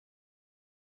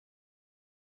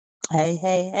Hey,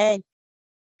 hey, hey,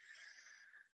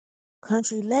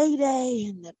 country lady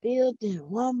in the building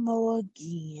one more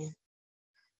again.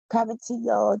 Coming to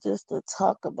y'all just to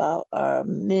talk about our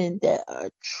men that are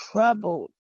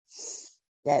troubled,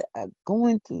 that are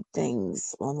going through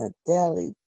things on a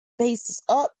daily basis.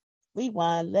 Up,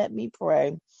 rewind, let me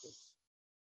pray.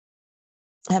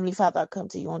 Heavenly Father, I come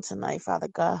to you on tonight, Father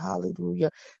God,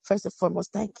 hallelujah. First and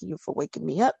foremost, thank you for waking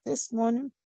me up this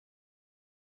morning,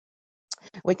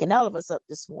 waking all of us up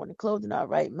this morning, clothing our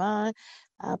right mind.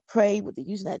 I pray with the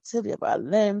use and activity of our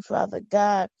limbs, Father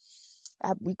God.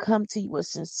 We come to you with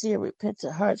sincere,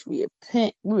 repentant hearts. We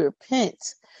repent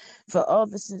for all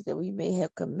the sins that we may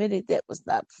have committed that was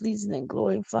not pleasing and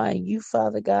glorifying you,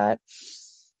 Father God.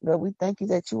 Lord, we thank you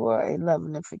that you are a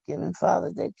loving and forgiving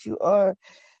Father, that you are,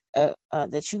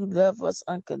 that you love us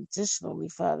unconditionally,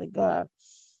 Father God.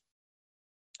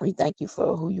 We thank you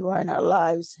for who you are in our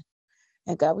lives.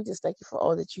 And God, we just thank you for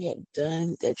all that you have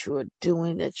done, that you are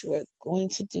doing, that you are going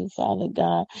to do, Father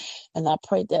God. And I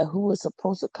pray that who is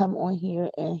supposed to come on here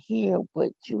and hear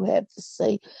what you have to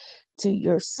say to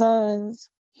your sons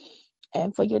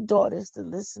and for your daughters to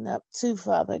listen up to,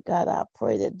 Father God. I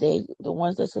pray that the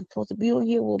ones that's supposed to be on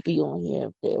here will be on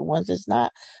here. The ones that's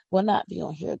not, will not be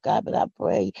on here, God. But I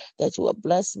pray that you will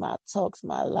bless my talks,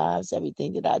 my lives,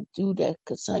 everything that I do that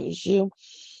concerns you.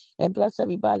 And bless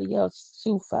everybody else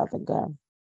too, Father God.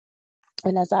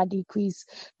 And as I decrease,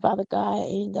 Father God,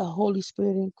 and the Holy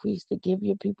Spirit increase to give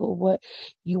your people what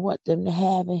you want them to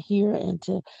have and hear and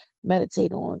to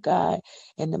meditate on, God.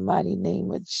 In the mighty name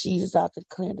of Jesus, I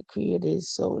declare and decree it is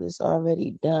so. It is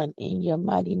already done. In your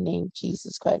mighty name,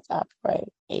 Jesus Christ, I pray.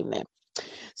 Amen.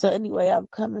 So anyway, I'm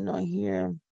coming on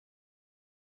here.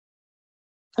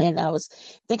 And I was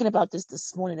thinking about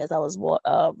this morning as I was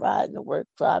driving to work,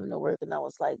 and I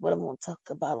was like, what am I going to talk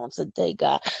about on today,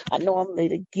 God? I know I'm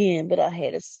late again, but I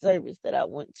had a service that I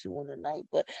went to on the night,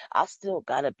 but I still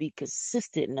got to be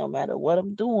consistent no matter what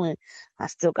I'm doing. I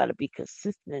still got to be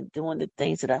consistent in doing the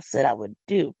things that I said I would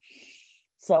do.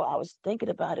 So I was thinking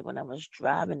about it when I was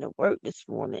driving to work this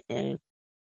morning, and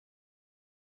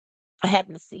I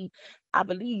happened to see, I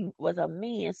believe, was a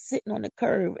man sitting on the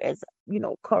curb as,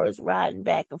 cars riding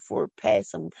back and forth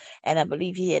past him. And I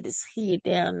believe he had his head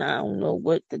down. I don't know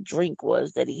what the drink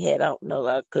was that he had. I don't know.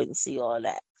 I couldn't see all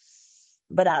that.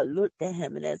 But I looked at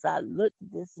him, and as I looked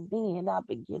at this man, I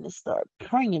began to start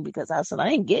praying because I said, I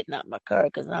ain't getting out my car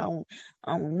because I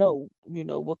don't know,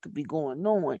 what could be going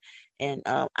on. And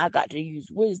I got to use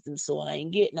wisdom, so I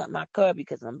ain't getting out my car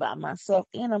because I'm by myself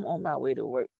and I'm on my way to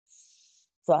work.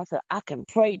 So I said, I can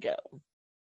pray though.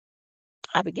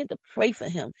 I began to pray for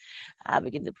him. I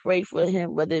began to pray for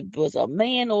him, whether it was a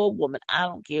man or a woman. I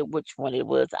don't care which one it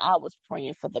was. I was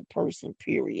praying for the person,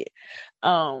 period.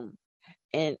 Um,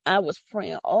 and I was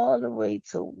praying all the way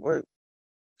to work.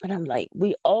 And I'm like,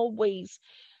 we always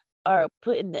are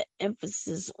putting the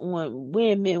emphasis on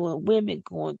women when women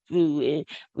going through, and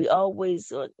we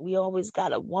always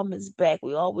got a woman's back.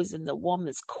 We always in the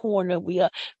woman's corner. We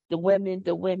are the women,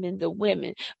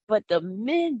 but the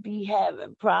men be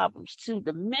having problems too.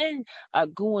 The men are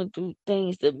going through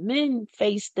things. The men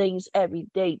face things every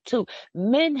day too.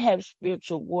 Men have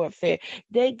spiritual warfare.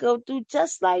 They go through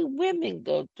just like women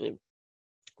go through,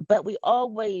 but we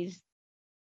always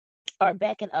are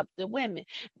backing up the women.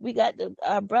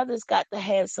 Our brothers got to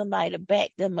have somebody to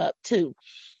back them up too.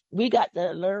 We got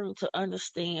to learn to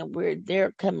understand where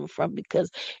they're coming from because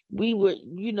we were,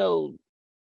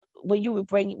 when you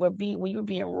were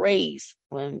being raised,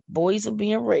 when boys are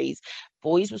being raised,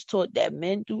 boys was taught that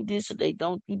men do this or they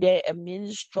don't do that. A man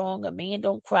is strong, a man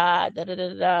don't cry, da da da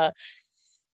da. Da.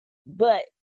 But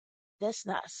that's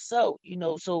not so,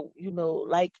 So,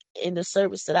 like in the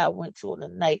service that I went to on the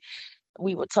night,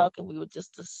 we were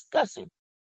just discussing.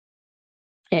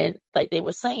 And like they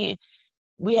were saying,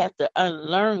 we have to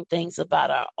unlearn things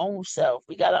about our own self.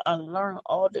 We got to unlearn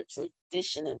all the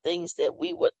tradition and things that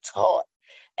we were taught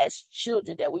as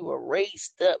children, that we were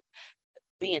raised up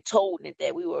being told, and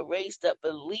that we were raised up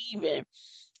believing.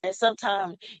 And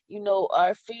sometimes,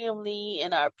 our family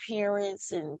and our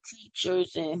parents and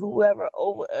teachers and whoever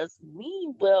over us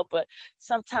mean well, but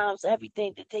sometimes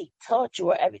everything that they taught you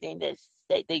or everything that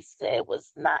they said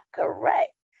was not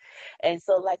correct. And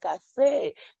so, like I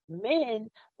said, men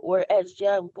were as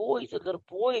young boys or little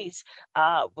boys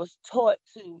was taught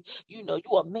to, you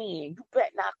a man, you better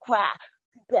not cry,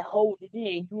 you better hold it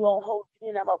in. You don't hold it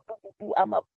in, I'm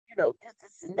a,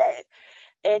 this and that.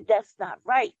 And that's not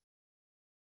right.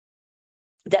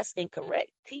 That's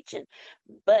incorrect teaching.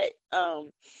 But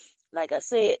like I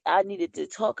said, I needed to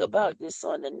talk about this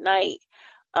on the night.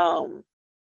 Um,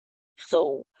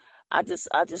 so I'm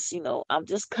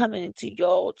just coming to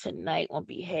y'all tonight on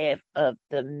behalf of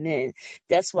the men.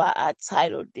 That's why I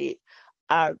titled it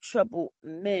Our Troubled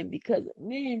Men, because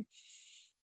men,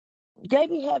 they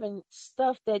be having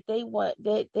stuff that they want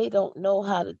that they don't know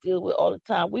how to deal with all the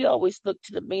time. We always look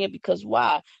to the man because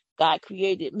why? God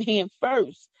created man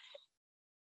first.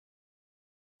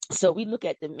 So we look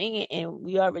at the man and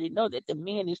we already know that the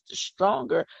man is the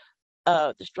stronger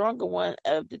one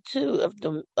of the two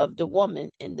of the woman,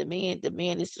 and the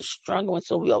man is the stronger one.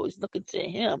 So we always looking to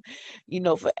him,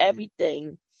 for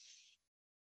everything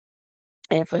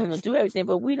and for him to do everything.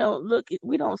 But we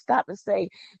don't stop and say,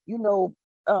 babe,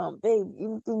 anything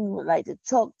you would like to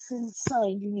talk to the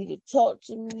son, you need to talk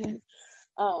to me.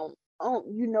 um,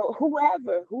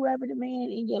 whoever the man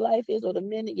in your life is or the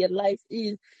men in your life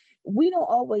is, we don't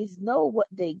always know what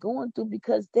they going through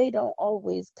because they don't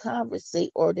always conversate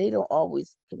or they don't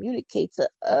always communicate to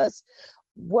us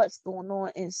what's going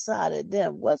on inside of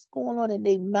them, what's going on in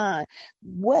their mind,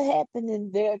 what happened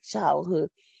in their childhood,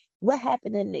 what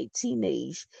happened in their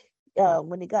teenage,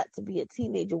 when they got to be a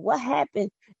teenager, what happened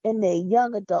in their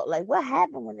young adult, like what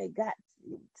happened when they got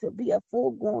to be a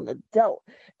full grown adult,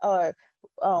 or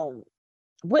um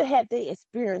what have they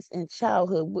experienced in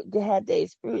childhood? Have they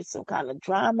experienced some kind of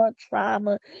drama,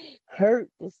 trauma, hurt,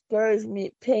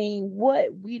 discouragement, pain? What?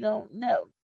 We don't know.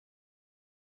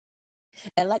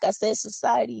 And like I said,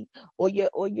 society or your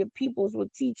peoples will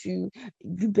teach you,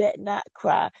 you better not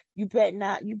cry. You better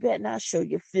not show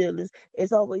your feelings.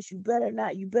 It's always you better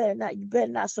not.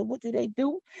 So what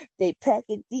do? They pack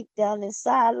it deep down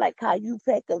inside, like how your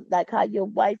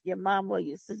wife, your mom, or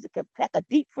your sister can pack a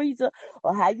deep freezer,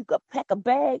 or how you could pack a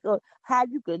bag, or how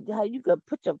you could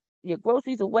put your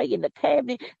groceries away in the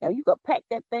cabinet. Now you could pack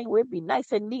that thing where it be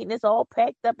nice and neat and it's all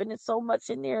packed up and there's so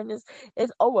much in there and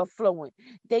it's overflowing.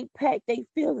 They pack their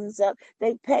feelings up.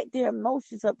 They pack their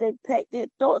emotions up. They pack their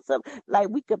thoughts up like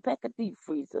we could pack a deep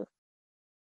freezer.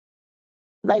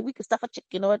 Like we could stuff a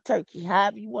chicken or a turkey,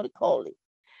 however you want to call it.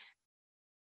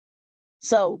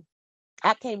 So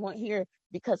I came on here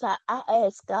because I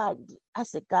asked God, I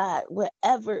said, God,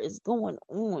 whatever is going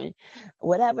on,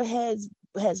 whatever has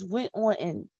went on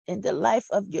in the life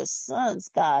of your sons,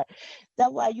 God.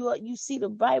 That's why you see the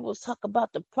Bible talk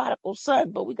about the prodigal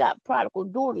son, but we got prodigal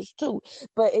daughters too.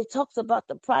 But it talks about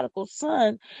the prodigal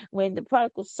son when the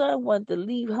prodigal son wanted to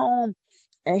leave home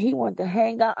and he wanted to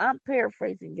hang out. I'm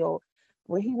paraphrasing, y'all.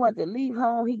 When he wanted to leave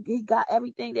home, he got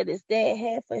everything that his dad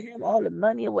had for him, all the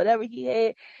money or whatever he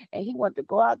had, and he wanted to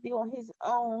go out there on his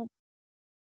own.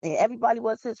 And everybody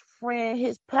was his friend,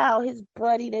 his pal, his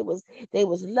buddy. They was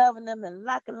loving him and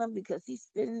liking him because he's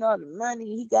spending all the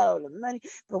money. He got all the money.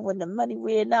 But when the money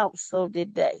ran out, so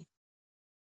did they.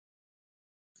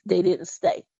 They didn't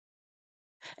stay.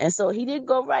 And so he didn't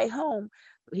go right home.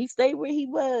 He stayed where he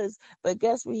was. But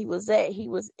guess where he was at? He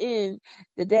was in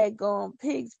the daggone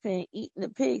pig's pen, eating the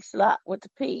pig slop with the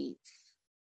pigs.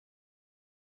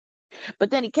 But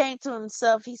then he came to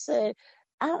himself. He said,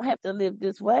 I don't have to live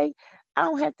this way. I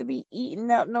don't have to be eating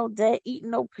no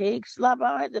pig slop. I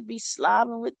don't have to be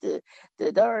slobbing with the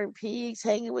darn pigs,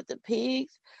 hanging with the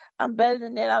pigs. I'm better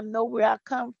than that. I know where I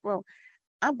come from.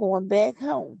 I'm going back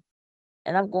home.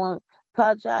 And I'm going to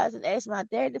apologize and ask my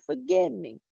dad to forgive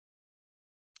me.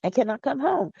 And can I come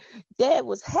home? Dad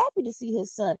was happy to see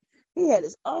his son. He had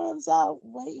his arms out,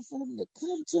 waiting for him to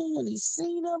come to him, and he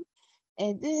seen him.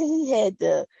 And then he had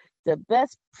the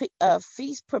best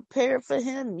feast prepared for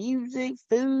him, music,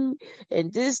 food,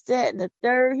 and this, that, and the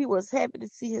third. He was happy to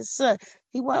see his son.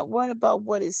 He wasn't worried about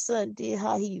what his son did,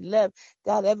 how he left,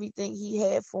 got everything he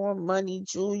had for him, money,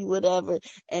 jewelry, whatever,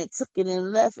 and took it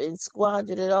and left and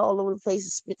squandered it all over the place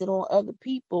and spent it on other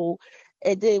people.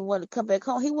 And then want to come back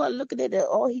home. He wasn't looking at that.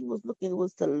 All he was looking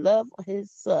was to love on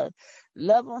his son,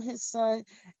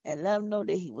 and let him know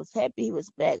that he was happy. He was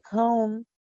back home.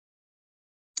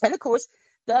 And of course,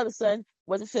 the other son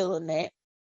wasn't feeling that.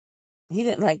 He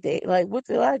didn't like that. Like, what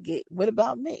do I get? What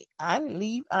about me? I didn't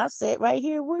leave. I sat right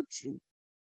here with you.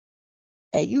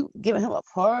 And you giving him a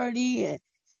party and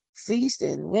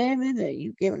feasting women and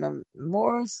you giving him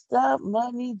more stuff,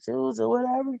 money, jewels, or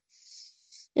whatever.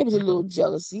 It was a little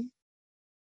jealousy,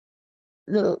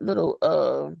 little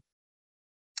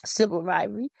civil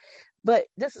rivalry. But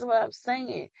this is what I'm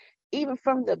saying. Even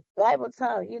from the Bible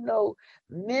time,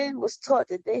 men was taught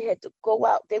that they had to go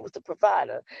out. They was the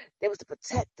provider. They was the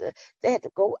protector. They had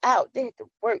to go out. They had to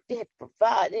work. They had to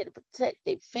provide. They had to protect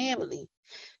their family.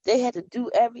 They had to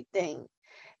do everything.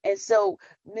 And so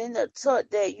men are taught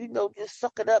that, just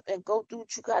suck it up and go do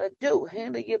what you gotta do.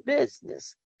 Handle your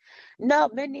business. No,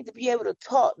 men need to be able to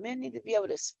talk. Men need to be able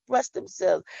to express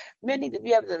themselves. Men need to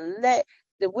be able to let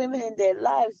the women in their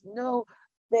lives know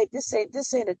that this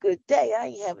ain't a good day. I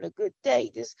ain't having a good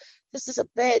day. This is a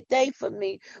bad day for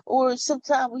me. Or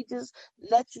sometimes we just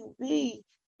let you be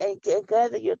and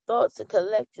gather your thoughts and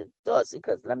collect your thoughts.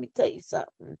 Because let me tell you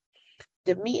something.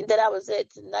 The meeting that I was at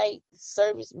tonight,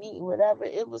 service meeting, whatever,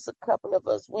 it was a couple of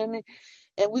us women,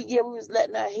 and we was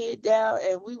letting our head down,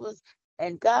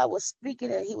 and God was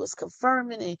speaking, and He was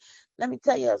confirming. And let me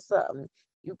tell you something.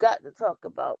 You got to talk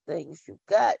about things. You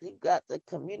got to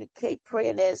communicate, pray,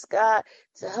 and ask God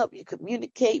to help you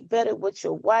communicate better with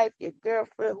your wife, your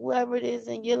girlfriend, whoever it is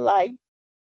in your life,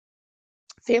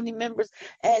 family members.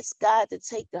 Ask God to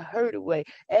take the hurt away.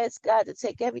 Ask God to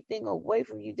take everything away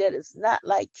from you that is not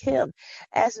like Him.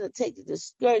 Ask Him to take the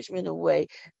discouragement away,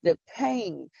 the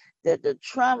pain, the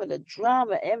trauma, the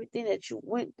drama, everything that you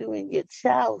went through in your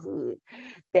childhood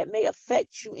that may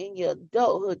affect you in your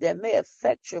adulthood, that may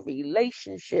affect your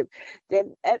relationship, that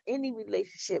any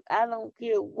relationship. I don't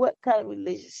care what kind of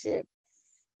relationship,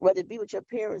 whether it be with your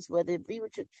parents, whether it be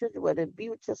with your children, whether it be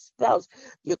with your spouse,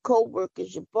 your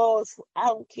co-workers, your boss. I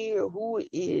don't care who it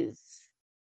is.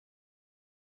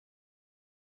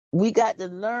 We got to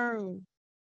learn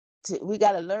we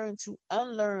got to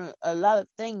unlearn a lot of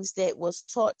things that was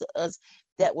taught to us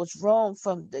that was wrong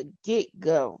from the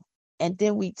get-go. And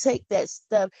then we take that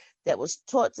stuff that was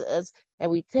taught to us and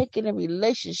we take it in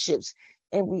relationships,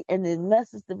 and it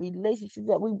messes the relationships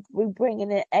that we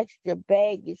bringing in extra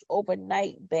baggage,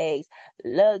 overnight bags,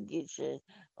 luggage,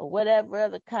 or whatever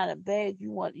other kind of bag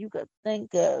you could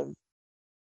think of.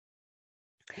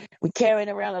 We're carrying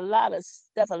around a lot of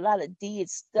stuff, a lot of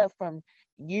dead stuff from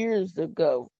years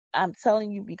ago. I'm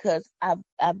telling you because I've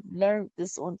learned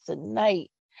this on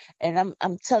tonight. And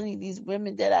I'm telling you, these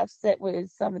women that I've sat with are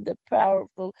some of the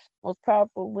most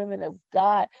powerful women of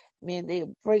God. Man,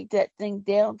 they'll break that thing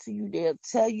down to you. They'll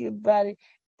tell you about it,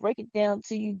 break it down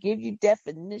to you, give you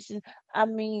definitions. I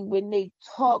mean, when they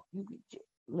talk,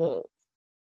 look,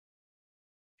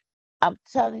 I'm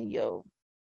telling you,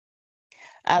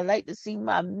 I like to see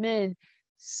my men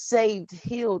saved,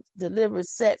 healed, delivered,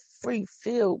 set free,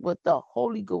 filled with the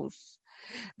Holy Ghost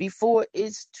before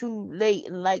it's too late.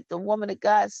 And like the woman of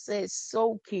God said,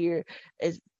 soul care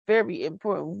is very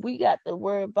important. We got to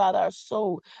worry about our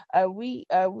soul. Do we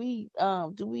have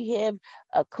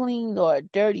a clean or a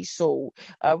dirty soul?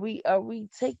 Are we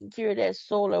taking care of that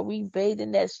soul? Are we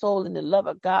bathing that soul in the love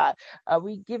of God? Are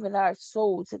we giving our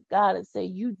soul to God and say,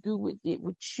 you do with it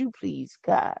what you please,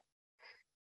 God?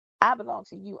 I belong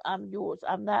to you. I'm yours.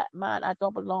 I'm not mine. I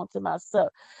don't belong to myself.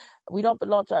 We don't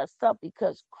belong to ourselves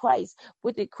because Christ,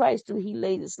 what did Christ do? He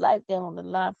laid his life down on the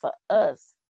line for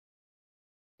us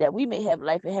that we may have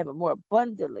life and have it more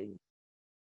abundantly.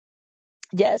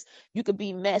 Yes, you could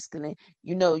be masculine.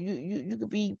 You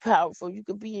could be powerful. You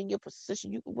could be in your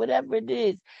position. You could, whatever it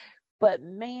is. But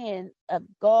man of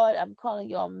God, I'm calling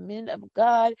y'all men of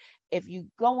God. If you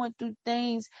going through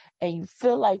things and you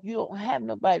feel like you don't have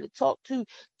nobody to talk to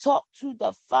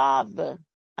the Father.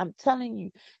 I'm telling you,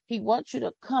 He wants you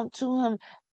to come to Him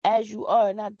as you are.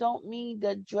 And I don't mean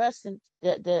the dress and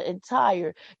the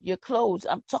entire your clothes.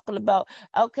 I'm talking about,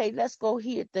 okay, let's go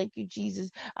here. Thank you, Jesus.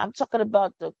 I'm talking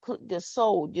about the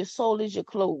soul. Your soul is your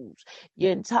clothes,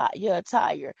 your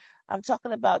attire. I'm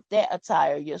talking about that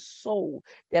attire, your soul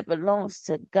that belongs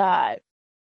to God.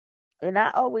 And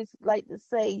I always like to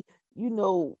say, you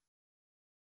know,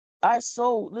 our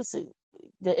soul, listen,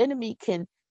 the enemy can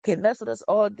mess with us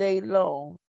all day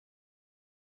long,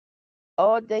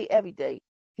 all day, every day.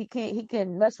 He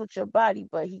can mess with your body,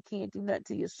 but he can't do nothing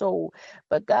to your soul.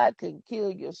 But God can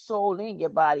kill your soul and your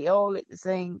body all at the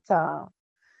same time.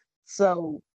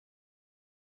 So,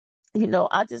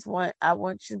 I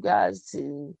want you guys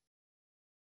to,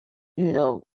 you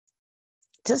know,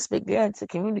 just begin to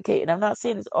communicate. And I'm not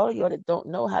saying it's all of y'all that don't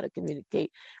know how to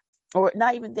communicate, or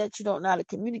not even that you don't know how to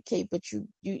communicate, but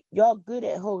y'all good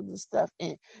at holding stuff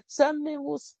in. Some men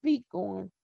will speak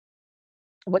on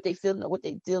what they feel, what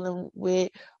they dealing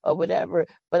with, or whatever.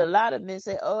 But a lot of men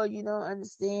say, "Oh, you don't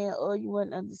understand. Oh, you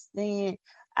wouldn't understand."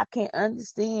 I can't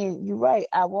understand. You're right.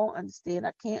 I won't understand.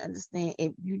 I can't understand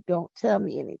if you don't tell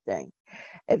me anything.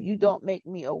 If you don't make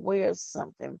me aware of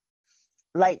something.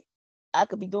 Like I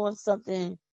could be doing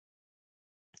something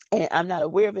and I'm not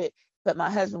aware of it, but my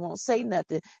husband won't say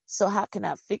nothing. So how can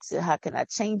I fix it? How can I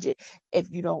change it if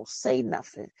you don't say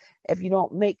nothing? If you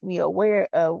don't make me aware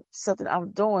of something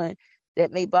I'm doing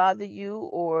that may bother you,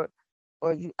 or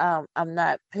I'm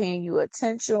not paying you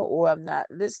attention, or I'm not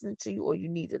listening to you, or you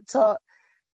need to talk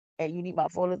and you need my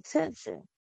full attention.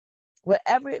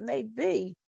 Whatever it may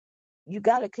be, you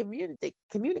gotta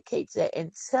communicate that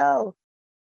and tell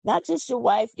not just your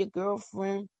wife, your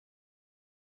girlfriend,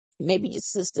 maybe your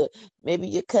sister, maybe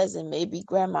your cousin, maybe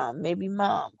grandma, maybe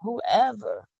mom,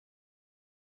 whoever,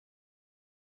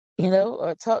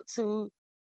 or talk to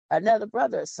another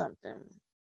brother or something.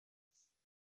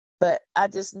 But I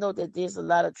just know that there's a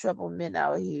lot of trouble men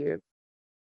out here,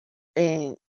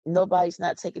 and nobody's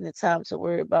not taking the time to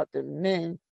worry about the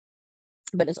men,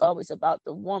 but it's always about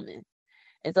the woman.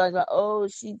 It's always about, oh,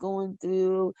 she going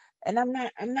through, and I'm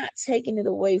not taking it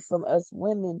away from us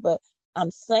women, but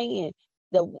I'm saying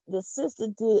the sister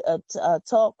did a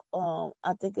talk on,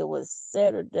 I think it was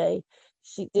Saturday.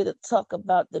 She did a talk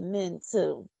about the men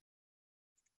too,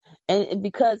 and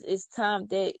because it's time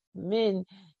that men,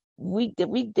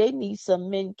 they need some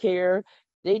men care.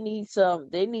 They need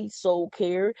soul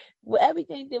care. Well,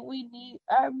 everything that we need,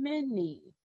 our men need.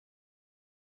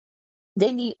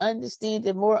 They need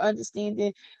understanding, more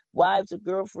understanding, wives or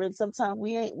girlfriends. Sometimes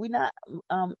we not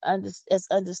as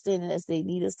understanding as they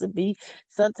need us to be.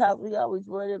 Sometimes we always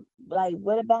worry, like,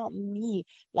 what about me?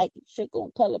 Like the chick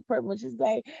on Color Purple, she's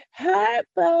like,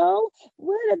 Harpo,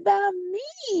 what about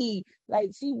me? Like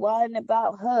she whining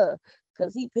about her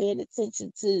because he paying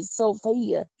attention to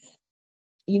Sophia.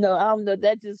 I don't know.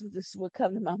 That just what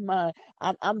come to my mind.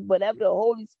 I'm whatever the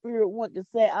Holy Spirit want to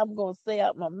say, I'm gonna say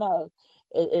out my mouth.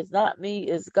 It's not me,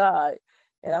 it's God,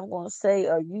 and I'm gonna say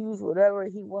or use whatever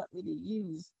He want me to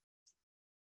use.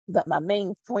 But my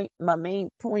main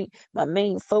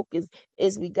focus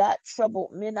is we got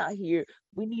troubled men out here.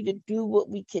 We need to do what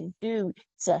we can do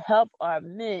to help our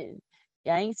men.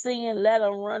 I ain't saying let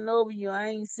them run over you. I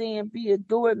ain't saying be a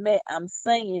doormat. I'm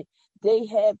saying they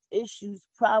have issues,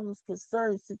 problems,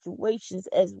 concerns, situations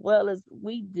as well as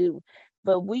we do.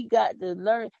 But we got to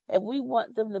learn. If we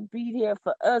want them to be there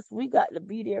for us, we got to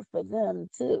be there for them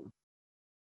too.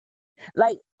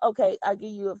 Like, okay, I give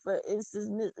you a for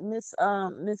instance, Miss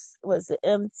was it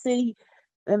MT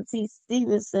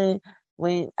Stevenson,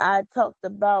 when I talked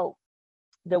about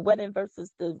the wedding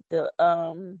versus the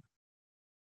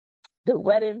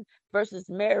wedding versus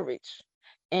marriage.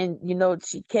 And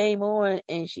she came on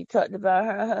and she talked about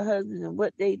her husband and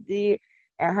what they did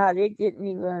and how they didn't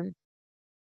even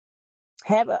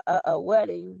have a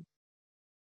wedding.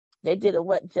 They did a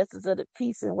what justice of the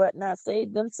peace and whatnot.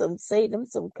 Saved them some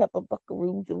couple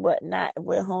buckaroos and whatnot, and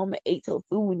went home and ate her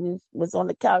food and was on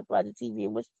the couch watching TV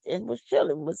and was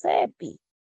chilling, was happy.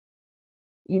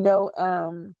 You know,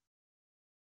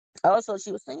 also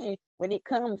she was saying when it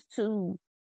comes to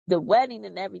the wedding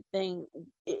and everything,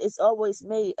 it's always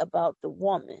made about the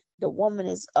woman. The woman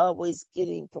is always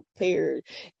getting prepared,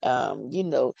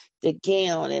 the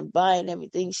gown and buying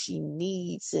everything she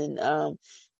needs and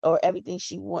or everything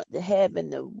she wants to have in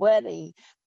the wedding.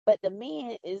 But the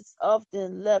man is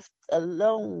often left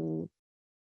alone.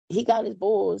 He got his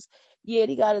boys. Yeah,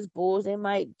 he got his boys. They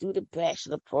might do the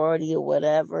bachelor party or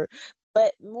whatever.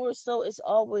 But more so, it's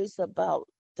always about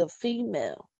the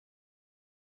female.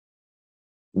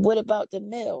 What about the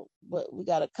male? But we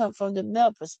got to come from the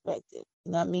male perspective.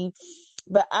 You know what I mean?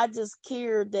 But I just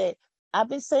care that I've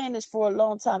been saying this for a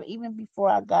long time, even before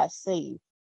I got saved.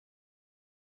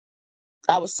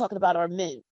 I was talking about our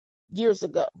men years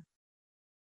ago,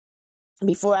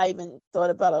 before I even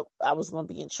thought about I was going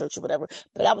to be in church or whatever.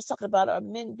 But I was talking about our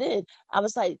men then. I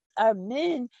was like, our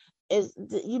men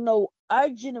our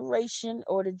generation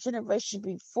or the generation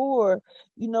before,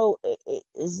 it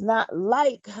is not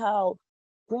like how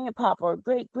grandpapa or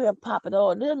great grandpapa and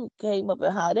all of them came up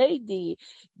and how they did.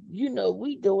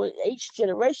 We doing each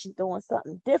generation doing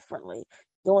something differently,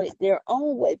 doing it their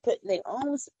own way, putting their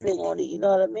own spin on it. You know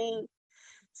what I mean?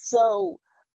 So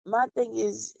my thing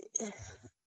is,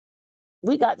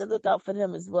 we got to look out for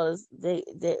them as well as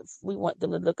we want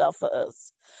them to look out for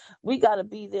us. We got to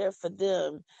be there for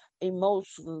them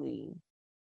emotionally.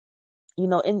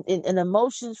 And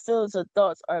emotions, feelings, and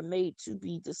thoughts are made to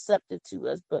be deceptive to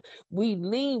us, but we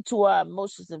lean to our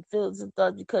emotions and feelings and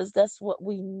thoughts because that's what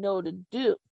we know to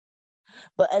do.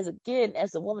 But as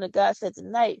the woman of God said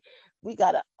tonight, we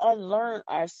got to unlearn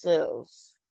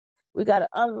ourselves. We got to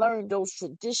unlearn those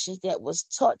traditions that was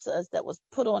taught to us, that was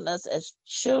put on us as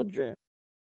children.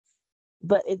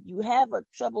 But if you have a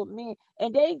troubled man,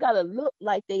 and they ain't gotta look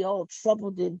like they all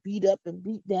troubled and beat up and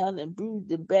beat down and bruised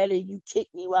and battered, you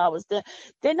kicked me while I was there.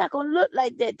 They're not gonna look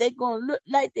like that. They're gonna look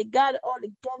like they got it all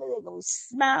together. They're gonna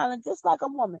smile and just like a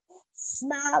woman,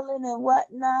 smiling and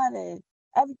whatnot, and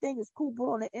everything is cool. But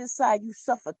on the inside, you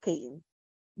suffocating,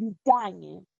 you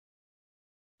dying,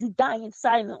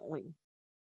 silently.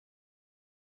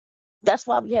 That's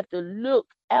why we have to look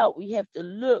out. We have to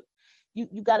look.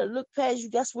 You got to look past you.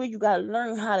 That's where you got to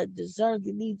learn how to discern.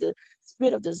 You need the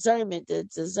spirit of discernment, the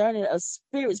discerning of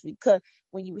spirits, because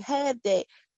when you have that,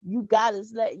 you God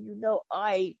is letting you know, all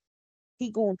right,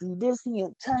 he going through this, he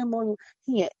in turmoil,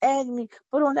 he in agony,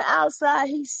 but on the outside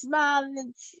he's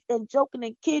smiling and joking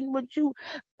and kidding with you,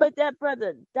 but that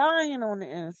brother dying on the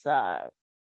inside.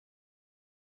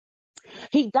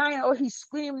 He dying or he's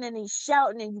screaming and he's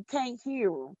shouting and you can't hear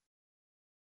him.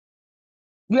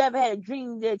 You ever had a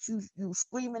dream that you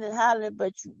screaming and hollering,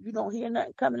 but you don't hear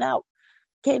nothing coming out?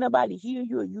 Can't nobody hear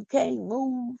you or you can't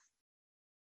move?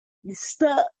 You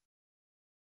stuck.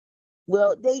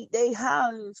 Well, they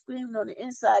hollering and screaming on the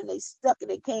inside and they stuck and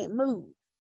they can't move.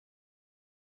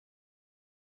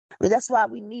 But that's why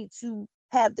we need to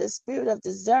have the spirit of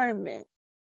discernment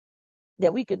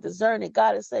that we can discern it.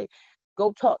 God will say,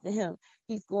 go talk to him.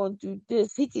 He's going through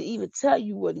this. He can even tell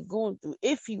you what he's going through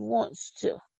if he wants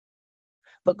to.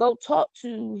 But go talk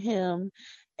to him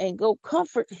and go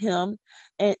comfort him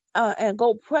and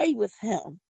go pray with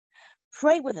him.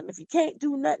 Pray with him. If you can't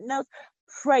do nothing else,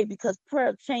 pray, because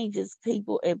prayer changes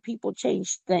people and people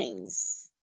change things.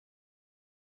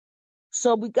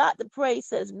 So we got to pray. It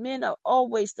says men are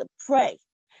always to pray.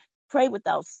 Pray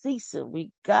without ceasing.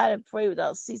 We gotta pray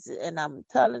without ceasing. And I'm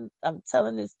telling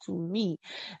this to me.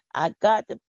 I got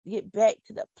to get back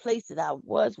to the place that I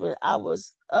was when I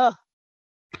was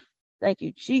thank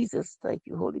you, Jesus. Thank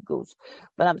you, Holy Ghost.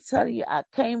 But I'm telling you, I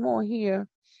came on here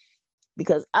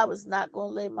because I was not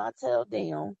gonna lay my tail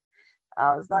down.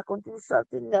 I was not gonna do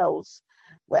something else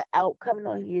without coming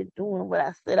on here doing what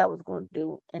I said I was gonna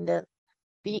do. And then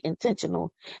be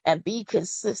intentional and be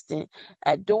consistent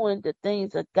at doing the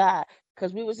things of God.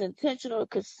 Because we was intentional and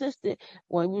consistent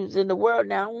when we was in the world.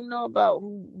 Now, I don't know about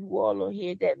who all are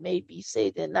here that may be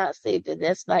saved and not saved, and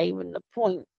that's not even the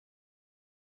point.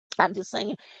 I'm just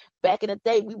saying, back in the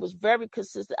day, we was very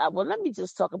consistent. Well, let me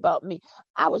just talk about me.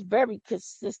 I was very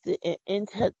consistent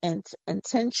and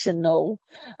intentional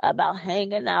about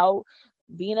hanging out,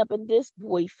 being up in this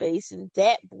boy face and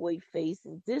that boy face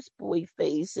and this boy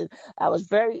face. And I was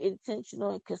very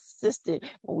intentional and consistent.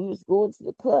 When we was going to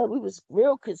the club, we was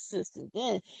real consistent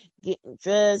then, getting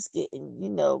dressed,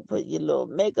 put your little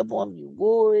makeup on, you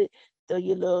wore it, throw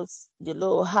your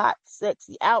little hot,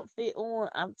 sexy outfit on.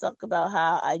 I'm talking about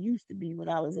how I used to be when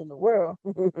I was in the world.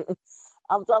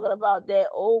 I'm talking about that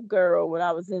old girl when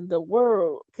I was in the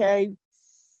world, okay?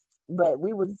 But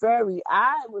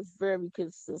I was very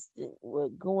consistent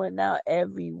with going out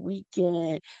every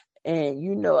weekend.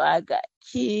 And, I got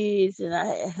kids and I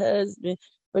had a husband.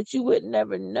 But you would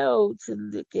never know to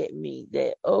look at me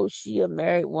that, oh, she a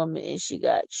married woman and she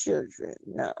got children.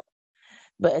 No.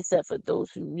 But except for those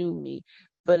who knew me.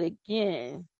 But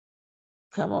again,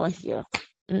 come on here.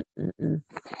 Mm-mm-mm.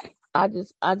 I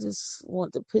just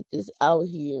want to put this out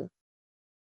here.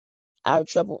 Our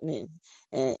troubled men.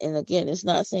 And again, it's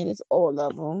not saying it's all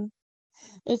of them.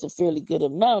 It's a fairly good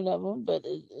amount of them, but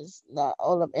it's not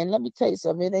all of them. And let me tell you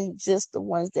something, it ain't just the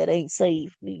ones that ain't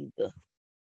saved neither.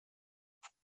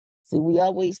 See, we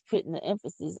always putting the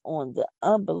emphasis on the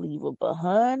unbeliever, but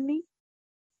honey,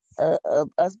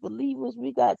 us believers,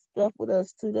 we got stuff with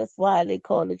us too. That's why they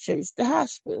call the church the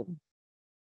hospital.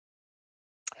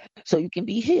 So you can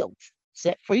be healed,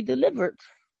 set free, delivered.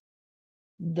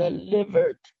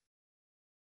 Delivered.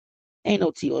 Ain't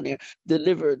no T on there.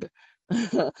 Delivered.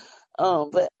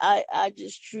 But I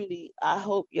just truly, I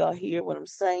hope y'all hear what I'm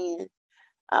saying.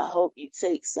 I hope you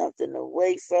take something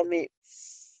away from it.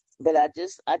 But I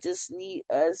just need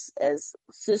us as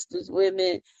sisters,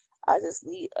 women. I just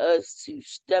need us to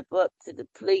step up to the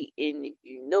plate. And if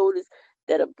you notice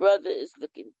that a brother is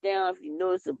looking down, if you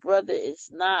notice a brother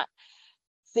is not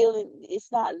feeling,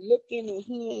 it's not looking, and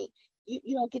he ain't,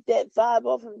 you don't get that vibe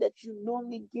off him that you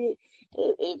normally get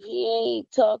if he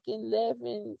ain't talking,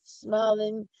 laughing,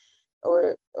 smiling,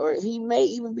 or he may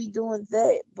even be doing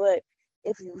that. But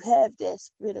if you have that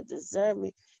spirit of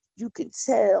discernment, you can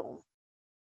tell.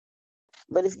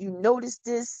 But if you notice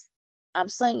this, I'm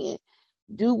saying,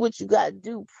 do what you got to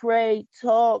do. Pray,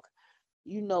 talk,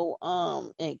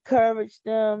 encourage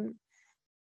them.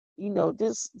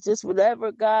 Just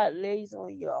whatever God lays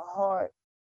on your heart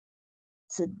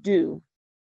to do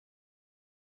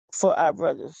for our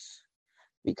brothers.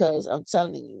 Because I'm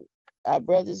telling you, our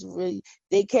brothers really,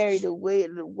 they carry the weight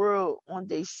of the world on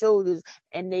their shoulders,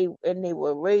 and they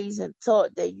were raised and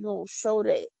taught that you don't show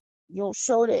that. You don't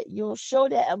show that. You don't show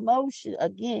that emotion.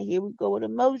 Again, here we go with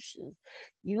emotions.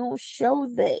 You don't show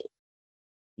that.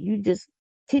 You just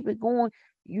keep it going.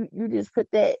 You just put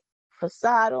that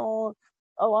facade on.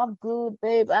 Oh, I'm good,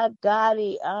 babe. I got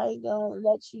it. I ain't gonna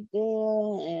let you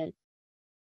down,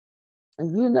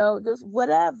 and just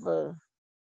whatever.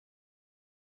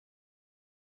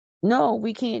 No,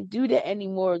 we can't do that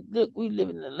anymore. Look, we live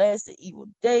in the last of evil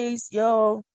days,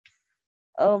 y'all.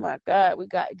 Oh my God, we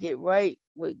got to get right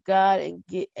with God and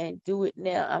get and do it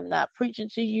now. I'm not preaching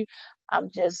to you.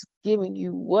 I'm just giving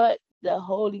you what the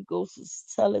Holy Ghost is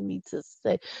telling me to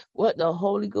say, what the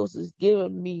Holy Ghost is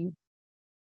giving me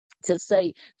to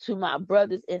say to my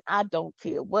brothers, and I don't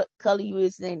care what color you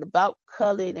is. It ain't about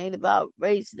color. It ain't about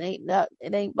race. It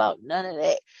ain't about none of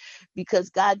that because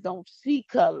God don't see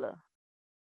color.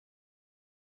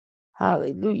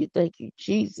 Hallelujah. Thank you,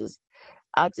 Jesus.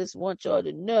 I just want y'all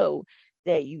to know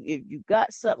that if you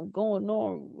got something going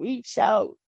on, reach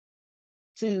out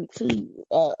to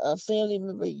a family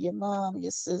member, your mom,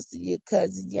 your sister, your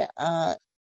cousin, your aunt,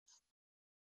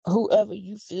 whoever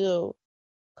you feel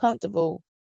comfortable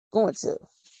going to.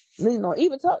 Lean on.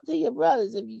 Even talk to your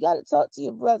brothers if you got to talk to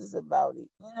your brothers about it,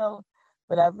 you know.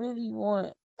 But I really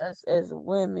want us as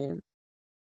women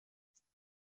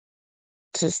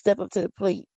to step up to the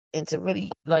plate and to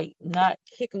really like not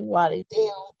kick them while they're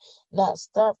down, not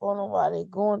stop on them while they're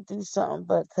going through something,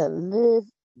 but to lift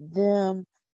them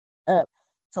up,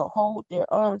 to hold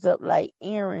their arms up like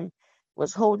Aaron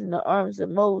was holding the arms of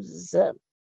Moses up.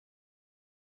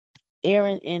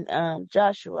 Aaron and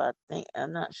Joshua, I think.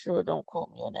 I'm not sure. Don't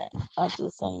quote me on that. I'm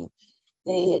just saying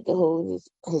they had to hold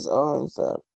his arms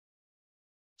up,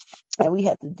 and we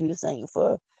have to do the same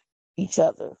for each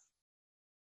other.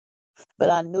 But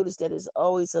I noticed that it's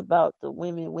always about the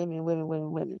women, women, women,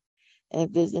 women, women. And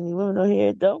if there's any women on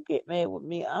here, don't get mad with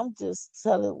me. I'm just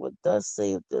telling what thus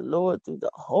saith the Lord through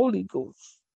the Holy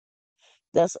Ghost.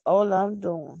 That's all I'm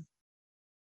doing.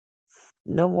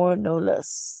 No more, no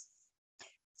less.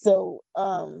 So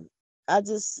I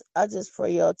just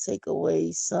pray y'all take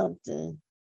away something.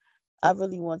 I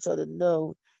really want y'all to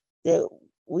know that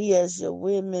we as your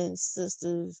women,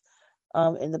 sisters,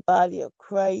 in the body of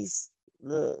Christ,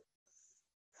 look,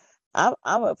 I'm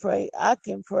gonna pray. I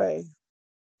can pray.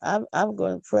 I'm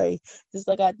going to pray just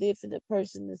like I did for the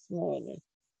person this morning.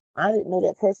 I didn't know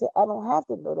that person. I don't have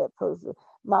to know that person.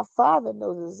 My father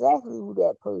knows exactly who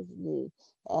that person is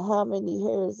and how many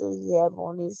hairs that he have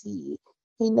on his head.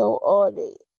 He know all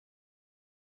that.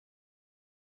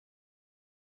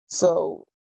 So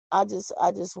I just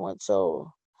want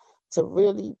y'all to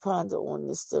really ponder on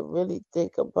this, to really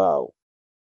think about.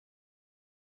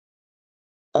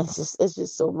 It's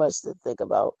just so much to think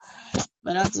about.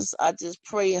 But I just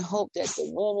pray and hope that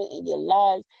the women in your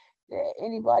life, that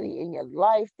anybody in your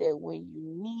life, that when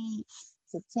you need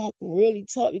to talk, really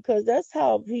talk, because that's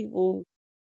how people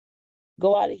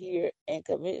go out of here and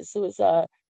commit suicide.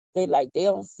 They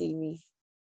don't see me.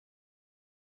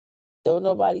 Don't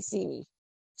nobody see me.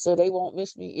 So they won't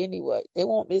miss me anyway. They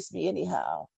won't miss me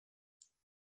anyhow.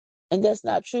 And that's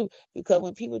not true because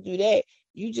when people do that,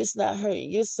 you just not hurting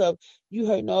yourself. You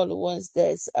hurting all the ones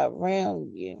that's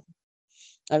around you.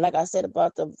 And like I said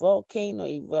about the volcano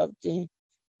erupting,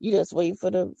 you just wait for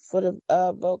the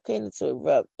volcano to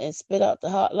erupt and spit out the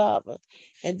hot lava.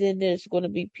 And then there's going to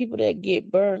be people that get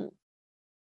burned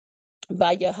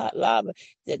by your hot lava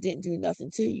that didn't do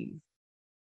nothing to you.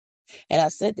 And I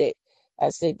said that. I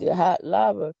said the hot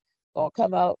lava gonna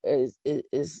come out is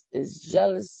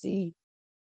jealousy,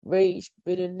 rage,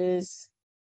 bitterness,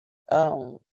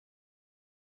 um,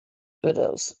 what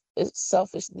else? It's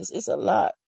selfishness. It's a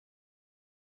lot.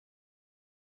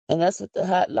 And that's what the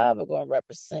hot lava gonna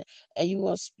represent. And you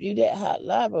gonna spew that hot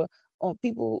lava on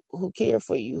people who care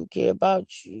for you, who care about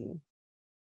you,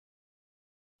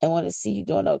 and want to see you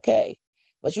doing okay.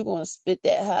 But you're gonna spit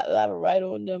that hot lava right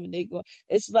on them, and they go.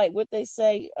 It's like what they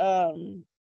say.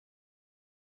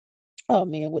 Oh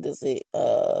man, what is it?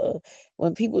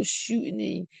 When people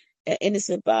shooting an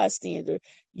innocent bystander,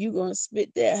 you gonna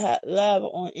spit that hot lava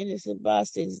on innocent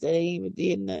bystanders that ain't even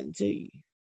did nothing to you.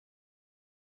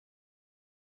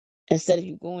 Instead of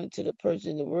you going to the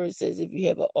person, the word says, if you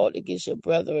have an ought against your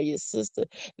brother or your sister,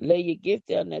 lay your gift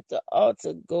down at the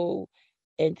altar, go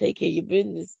and take care of your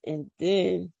business, and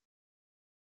then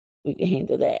we can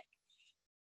handle that.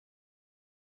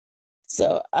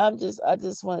 So I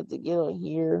just wanted to get on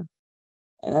here,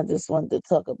 and I just wanted to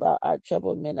talk about our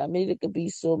troubled men. I mean, it could be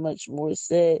so much more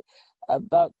said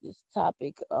about this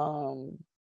topic.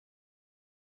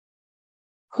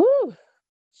 Whew,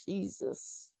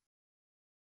 Jesus.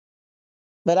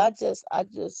 But I just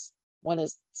want to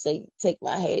say, take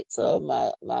my hat to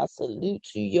my salute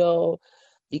to y'all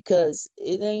because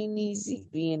it ain't easy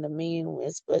being a man,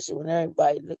 especially when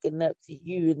everybody looking up to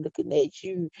you and looking at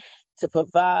you to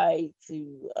provide,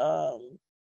 to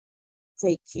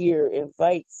take care,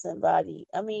 invite somebody.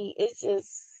 I mean, it's a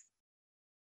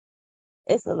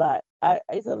lot.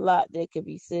 It's a lot that could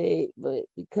be said, but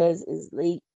because it's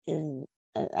late and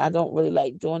I don't really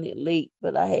like doing it late,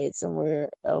 but I had somewhere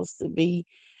else to be.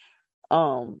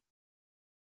 Um,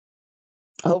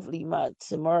 hopefully my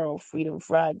tomorrow Freedom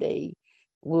Friday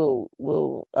will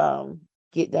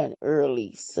get done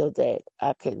early so that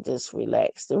I can just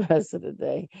relax the rest of the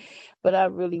day. But I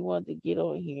really wanted to get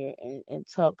on here and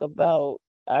talk about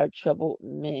our troubled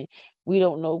men. We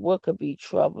don't know what could be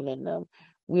troubling them.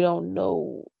 We don't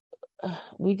know.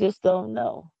 We just don't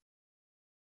know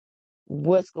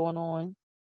what's going on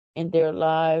in their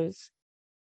lives.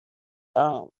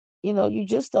 Um, you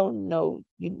just don't know.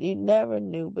 You never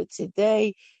knew, but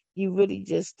today you really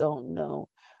just don't know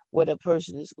what a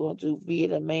person is going to do, be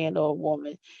it a man or a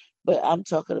woman. But I'm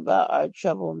talking about our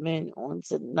troubled men on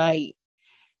tonight.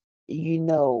 You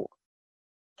know,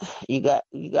 you got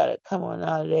to come on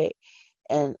out of that.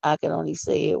 And I can only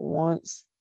say it once.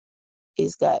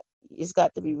 It's got it's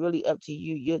got to be really up to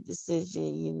you, your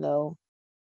decision.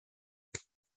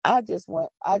 I just want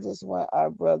our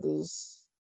brothers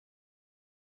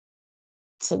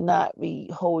to not be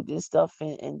holding stuff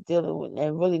and dealing with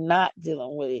and really not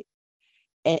dealing with it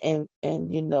and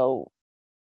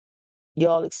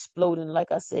y'all exploding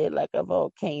like I said like a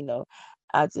volcano.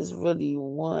 I just really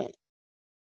want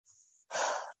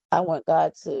I want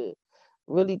God to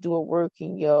really do a work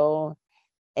in y'all.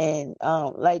 And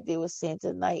like they were saying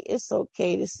tonight, it's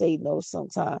okay to say no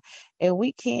sometimes. And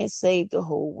we can't save the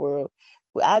whole world.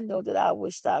 But I know that I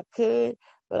wished I could,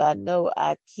 but I know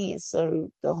I can't serve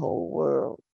the whole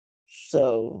world.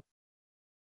 So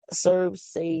serve,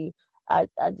 save. I'm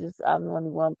only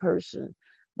one person,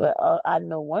 but I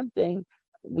know one thing: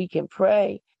 we can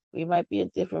pray. We might be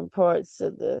in different parts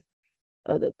of the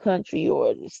country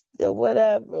or the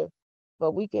whatever,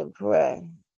 but we can pray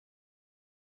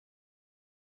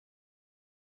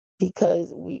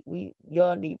because we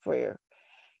y'all need prayer.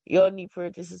 Y'all need prayer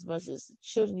just as much as the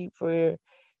children need prayer.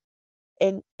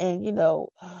 And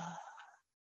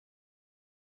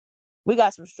we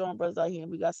got some strong brothers out here,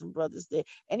 and we got some brothers there,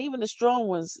 and even the strong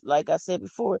ones, like I said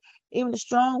before, even the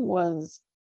strong ones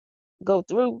go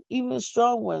through. Even the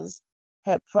strong ones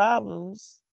have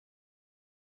problems.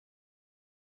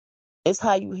 It's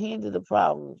how you handle the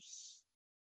problems.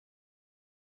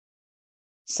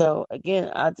 So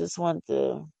again, I just want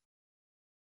to.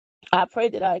 I pray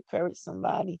that I encourage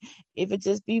somebody, if it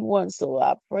just be one. So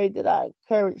I pray that I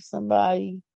encourage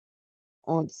somebody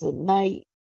on tonight.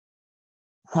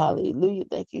 Hallelujah.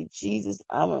 Thank you, Jesus.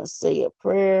 I'm going to say a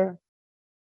prayer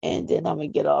and then I'm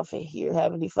going to get off of here.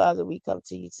 Heavenly Father, we come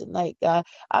to you tonight, God.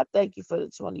 I thank you for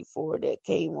the 24 that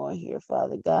came on here,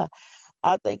 Father God.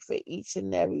 I thank for each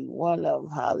and every one of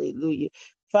them. Hallelujah.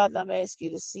 Father, I'm asking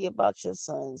you to see about your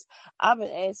sons. I've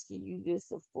been asking you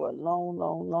this for a long,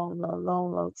 long, long, long,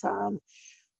 long, long time.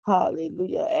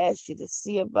 Hallelujah. I ask you to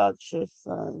see about your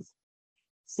sons.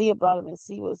 See about them and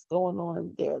see what's going on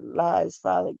in their lives,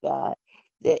 Father God.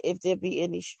 That if there be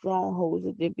any strongholds,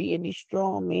 if there be any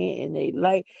strong men in their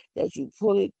life, that you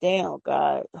pull it down,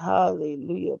 God.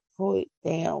 Hallelujah. Pull it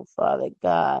down, Father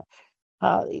God.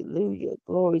 Hallelujah.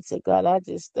 Glory to God. I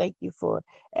just thank you for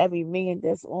every man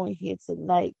that's on here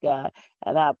tonight, God.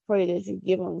 And I pray that you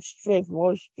give them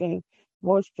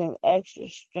more strength, extra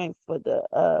strength for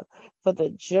the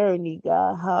journey,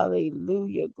 God.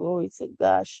 Hallelujah. Glory to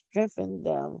God. Strengthen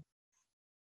them.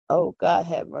 Oh God,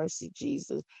 have mercy,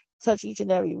 Jesus. Touch each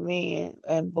and every man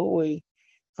and boy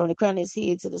from the crown of his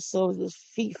head to the soles of his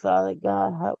feet, Father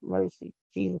God. Have mercy,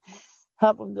 Jesus.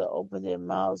 Help them to open their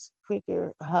mouths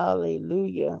quicker.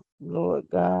 Hallelujah, Lord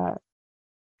God.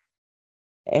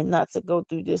 And not to go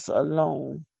through this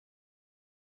alone.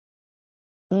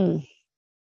 Mm.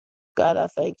 God, I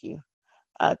thank you.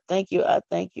 I thank you. I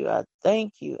thank you. I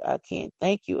thank you. I can't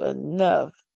thank you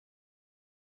enough.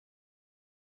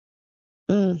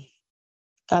 Mm.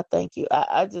 I thank you.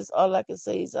 I just, all I can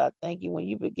say is I thank you when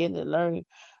you begin to learn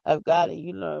of God and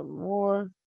you learn more.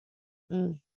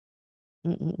 Mm,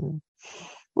 mm, mm, mm.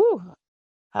 Woo.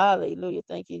 Hallelujah.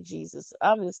 Thank you, Jesus.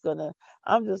 I'm just gonna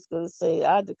say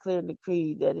I declare and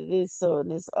decree that it is so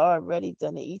and it's already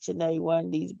done in each and every one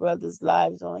of these brothers'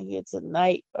 lives on here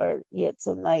tonight or here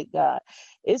tonight, God.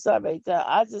 It's already done.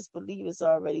 I just believe it's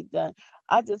already done.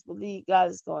 I just believe God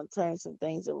is gonna turn some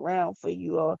things around for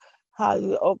you all. How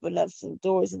you open up some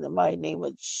doors in the mighty name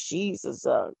of Jesus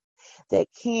that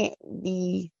can't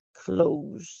be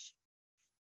closed.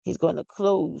 He's gonna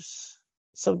close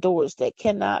some doors that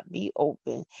cannot be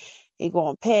opened. He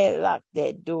gonna padlock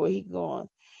that door.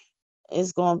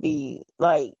 It's gonna be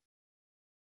like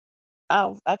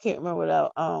I can't remember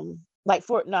that like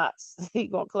Fort Knox. He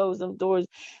gonna close them doors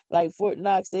like Fort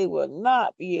Knox. They will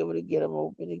not be able to get them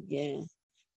open again.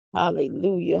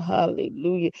 Hallelujah,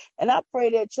 hallelujah. And I pray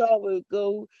that y'all will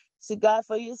go to God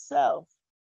for yourself.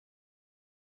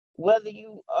 whether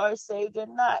you are saved or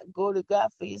not. Go to God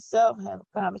for yourself, have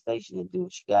a conversation, and do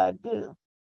what you gotta do.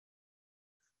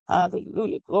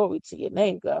 Hallelujah. Glory to your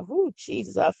name, God. Whoo,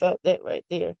 Jesus, I felt that right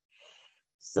there.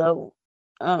 So,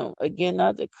 again,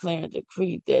 I declare and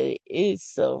decree that it is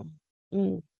so.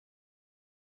 Mm.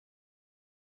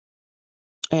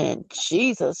 In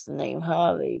Jesus' name,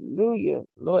 hallelujah.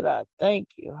 Lord, I thank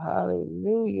you.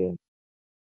 Hallelujah.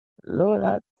 Lord,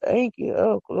 I thank you.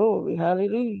 Oh, glory.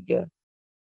 Hallelujah.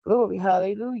 Glory.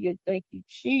 Hallelujah. Thank you,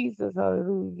 Jesus.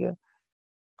 Hallelujah.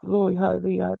 Glory.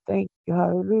 Hallelujah. I thank you.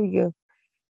 Hallelujah.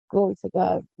 Glory to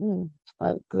God.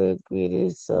 I declare it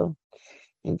is so.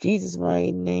 In Jesus'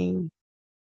 mighty name,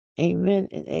 amen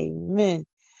and amen.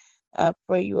 I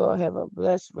pray you all have a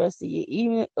blessed rest of your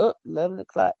evening. Up 11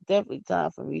 o'clock. Definitely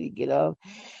time for me to get off.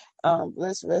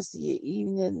 Blessed rest of your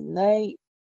evening, night.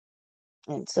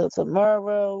 Until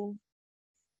tomorrow,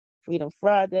 Freedom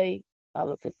Friday. I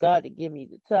look at God to give me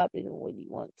the topic and what He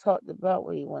wants talked about,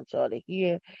 what He wants y'all to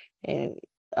hear, and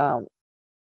um,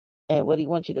 and what He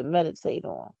wants you to meditate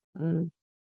on.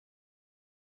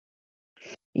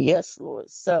 Yes, Lord.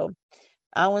 So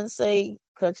I want to say,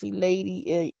 Country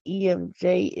Lady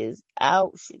EMJ is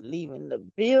out. She's leaving the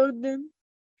building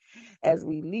as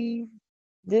we leave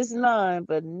this line,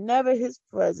 but never His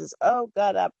presence. Oh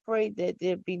God, I pray that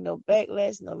there be no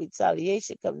backlash, no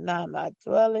retaliation come nigh my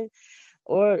dwelling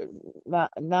or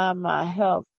nigh my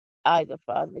health either,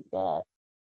 Father God.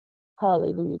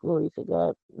 Hallelujah, glory to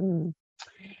God.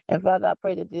 And Father, I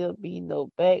pray that there'll be no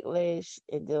backlash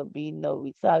and there'll be no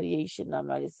retaliation. I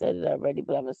might have said it already,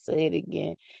 but I'm gonna say it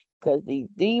again, because these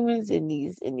demons and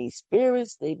these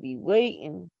spirits, they be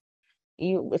waiting.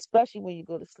 You, especially when you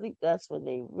go to sleep, that's when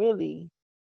they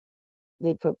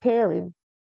preparing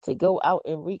to go out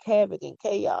and wreak havoc and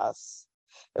chaos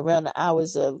around the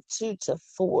hours of 2 to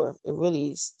 4. It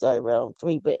really start around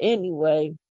 3, but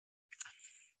anyway,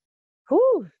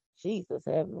 whew, Jesus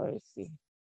have mercy.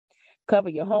 Cover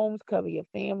your homes, cover your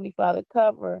family, Father.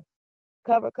 Cover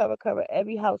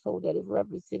every household that is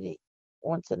represented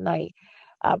on tonight.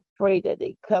 I pray that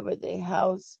they cover their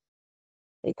house,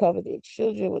 they cover their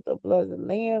children with the blood of the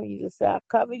Lamb. You just say, I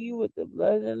cover you with the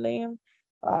blood of the Lamb.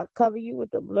 I cover you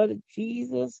with the blood of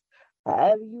Jesus.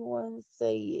 However you want to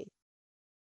say it.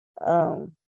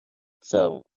 Um.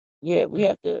 So yeah, we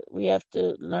have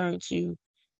to learn to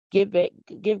give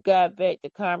God back the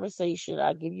conversation.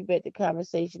 I give you back the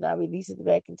conversation. I release it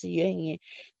back into your hand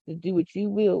to do what you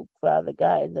will, Father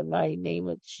God, in the mighty name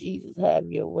of Jesus. Have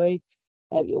your way.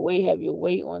 Have your way. Have your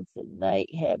way on tonight.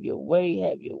 Have your way.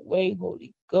 Have your way,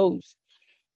 Holy Ghost.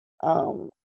 Um,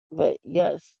 but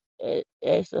yes,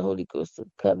 ask the Holy Ghost to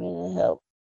come in and help.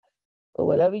 Or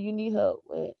whatever you need help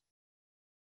with.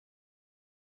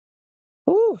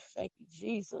 Ooh, thank you,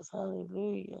 Jesus.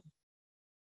 Hallelujah.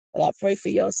 But I pray for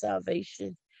your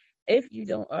salvation. If you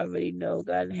don't already know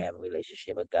God and have a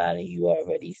relationship with God and you are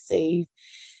already saved,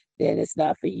 then it's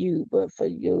not for you. But for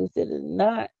those that are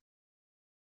not,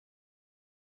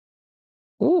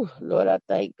 ooh, Lord, I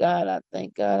thank God. I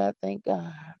thank God. I thank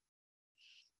God.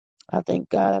 I thank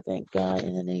God. I thank God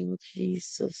in the name of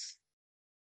Jesus.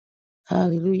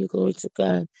 Hallelujah. Glory to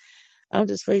God. I'm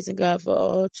just praising God for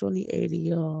all 28 of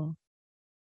y'all.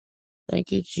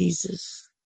 Thank you, Jesus.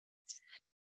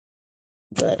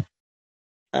 But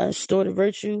I restore the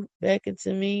virtue back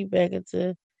into me, back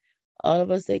into all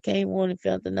of us that came on and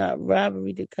felt the not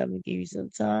robbery to come and give you some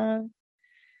time.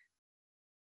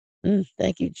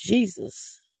 Thank you,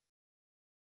 Jesus.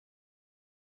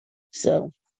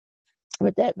 So,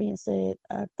 with that being said,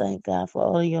 I thank God for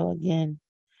all of y'all again.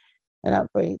 And I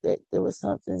pray that there was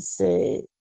something said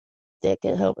that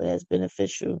can help and that's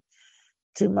beneficial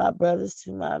to my brothers,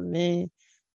 to my men,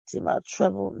 to my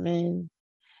troubled men.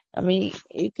 I mean,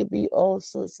 it could be all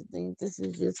sorts of things. This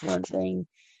is just one thing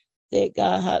that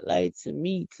God highlighted to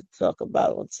me to talk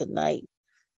about on tonight.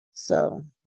 So,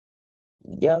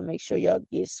 y'all make sure y'all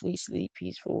get sweet sleep,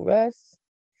 peaceful rest.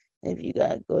 If you got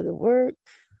to go to work,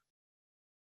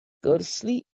 go to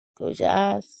sleep, close your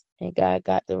eyes, and God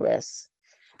got the rest.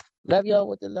 Love y'all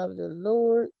with the love of the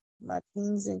Lord, my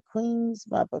kings and queens,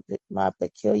 my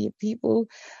peculiar people,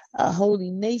 our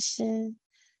holy nation,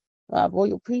 my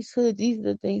royal priesthood. These are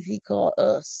the things He called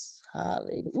us.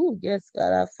 Hallelujah. Ooh, yes,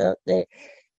 God, I felt that.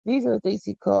 These are the things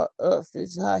He called us.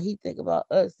 This is how He think about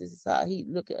us. This is how He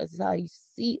look at us. This is how He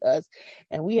see us,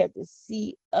 and we have to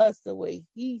see us the way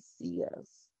He see us.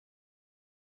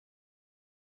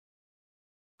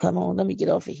 Come on, let me get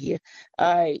off of here.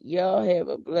 All right, y'all have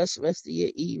a blessed rest of your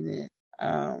evening.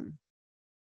 Um,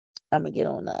 I'm gonna get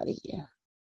on out of here.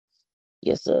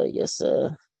 Yes, sir. Yes,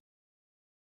 sir.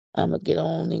 I'm gonna get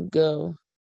on and go.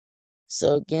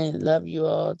 So again, love you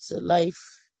all to life.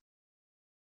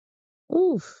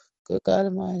 Ooh, good God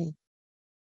Almighty.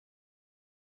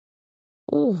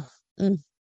 Ooh, mm.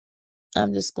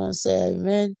 I'm just gonna say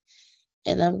amen,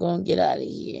 and I'm gonna get out of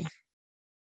here.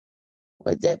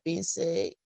 With that being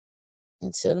said,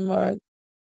 until tomorrow,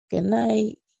 good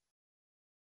night.